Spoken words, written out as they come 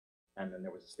and then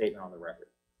there was a statement on the record.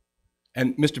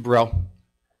 And Mr. Burrell,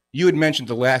 you had mentioned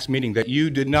at the last meeting that you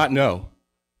did not know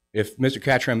if Mr.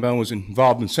 Catrambone was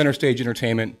involved in Center Stage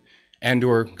Entertainment and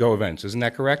or Go Events. Isn't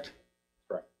that correct?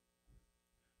 Correct.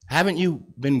 Haven't you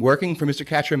been working for Mr.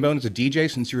 Catrambone as a DJ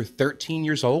since you were 13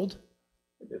 years old?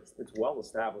 It's well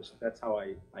established. That's how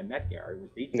I met Gary. Was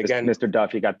DJ. And again, Mr.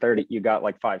 Duff, you got 30. You got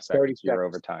like 5 seconds. You're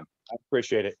over time. I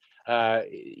appreciate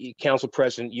it. Council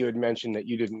President, you had mentioned that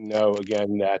you didn't know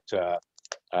again that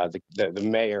the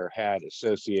mayor had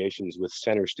associations with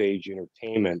Center Stage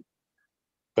Entertainment,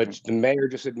 but the mayor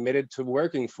just admitted to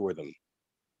working for them.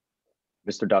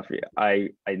 Mr. Duffy, I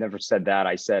never said that.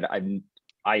 I said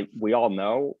we all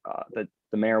know that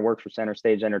the mayor works for Center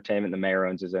Stage Entertainment. The mayor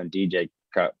owns his own DJ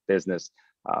business.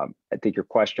 I think your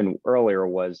question earlier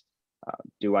was,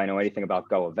 do I know anything about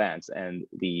Go Events? And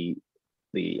the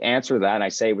answer to that, and I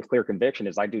say with clear conviction,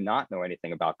 is I do not know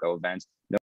anything about Go Events. No